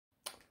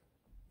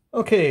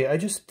Okay, I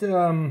just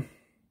want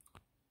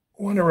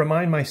to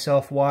remind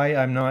myself why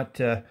I'm not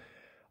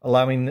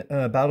allowing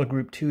Battle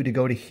Group 2 to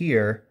go to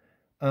here,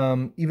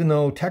 even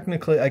though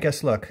technically, I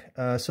guess, look,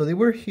 so they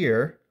were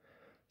here,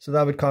 so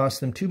that would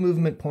cost them 2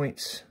 movement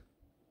points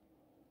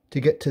to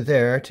get to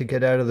there, to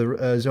get out of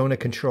the zone of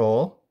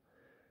control.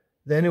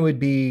 Then it would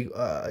be,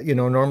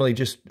 normally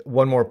just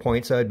 1 more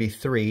point, so that'd be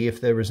 3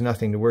 if there was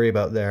nothing to worry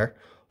about there.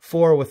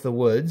 4 with the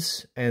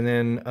woods, and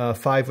then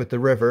 5 with the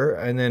river,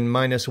 and then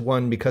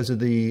 -1 because of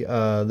the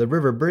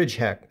river bridge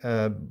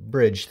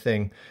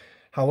thing.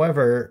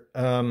 However,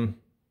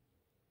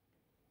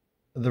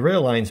 the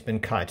rail line's been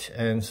cut,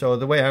 and so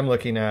the way I'm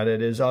looking at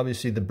it is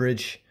obviously the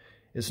bridge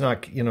is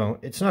not,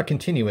 it's not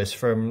continuous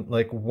from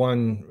like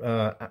one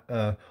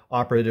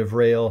operative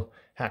rail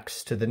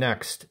hex to the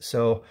next.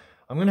 So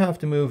I'm going to have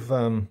to move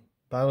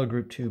Battle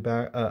Group 2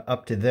 back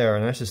up to there,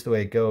 and that's just the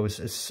way it goes.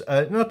 It's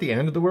not the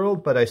end of the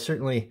world, but I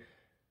certainly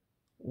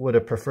would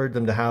have preferred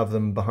them to have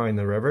them behind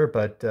the river.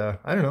 But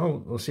I don't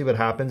know. We'll see what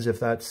happens if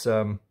that's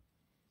going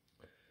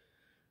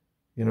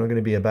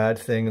to be a bad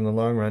thing in the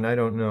long run. I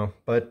don't know.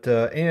 But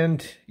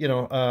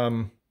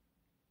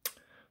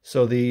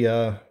so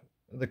the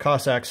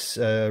Cossacks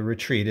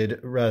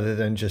retreated rather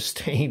than just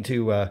staying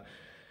to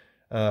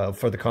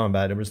for the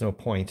combat. There was no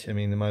point. I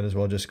mean, they might as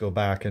well just go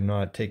back and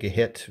not take a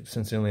hit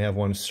since they only have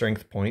 1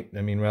 strength point.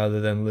 I mean,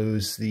 rather than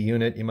lose the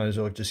unit, you might as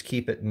well just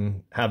keep it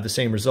and have the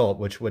same result,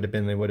 which would have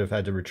been they would have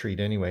had to retreat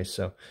anyway.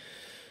 So,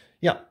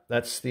 yeah,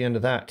 that's the end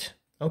of that.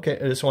 Okay,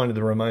 I just wanted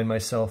to remind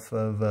myself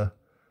of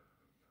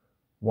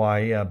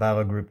why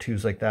Battle Group 2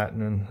 is like that,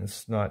 and then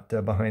it's not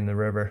behind the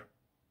river.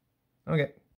 Okay.